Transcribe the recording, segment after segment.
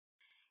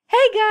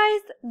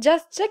guys,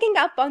 just checking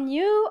up on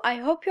you. I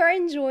hope you are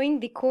enjoying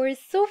the course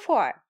so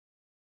far.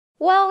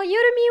 Well,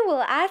 Udemy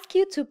will ask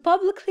you to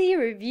publicly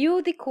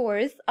review the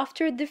course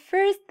after the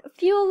first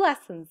few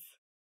lessons.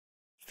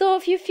 So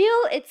if you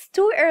feel it's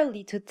too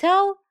early to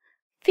tell,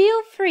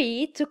 feel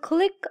free to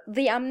click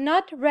the I'm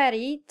not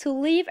ready to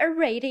leave a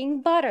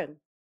rating button.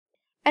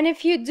 And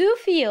if you do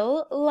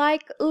feel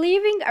like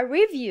leaving a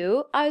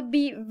review, I'd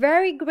be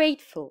very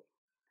grateful.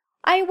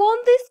 I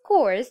want this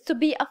course to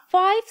be a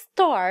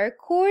 5-star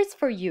course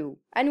for you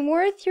and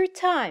worth your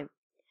time.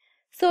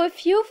 So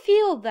if you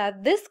feel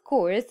that this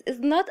course is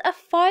not a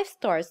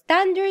 5-star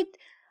standard,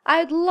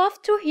 I'd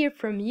love to hear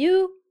from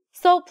you.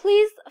 So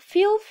please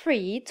feel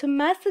free to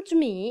message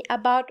me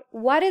about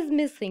what is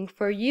missing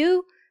for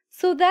you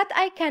so that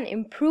I can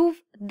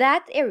improve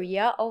that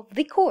area of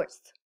the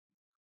course.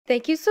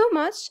 Thank you so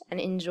much and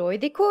enjoy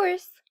the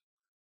course.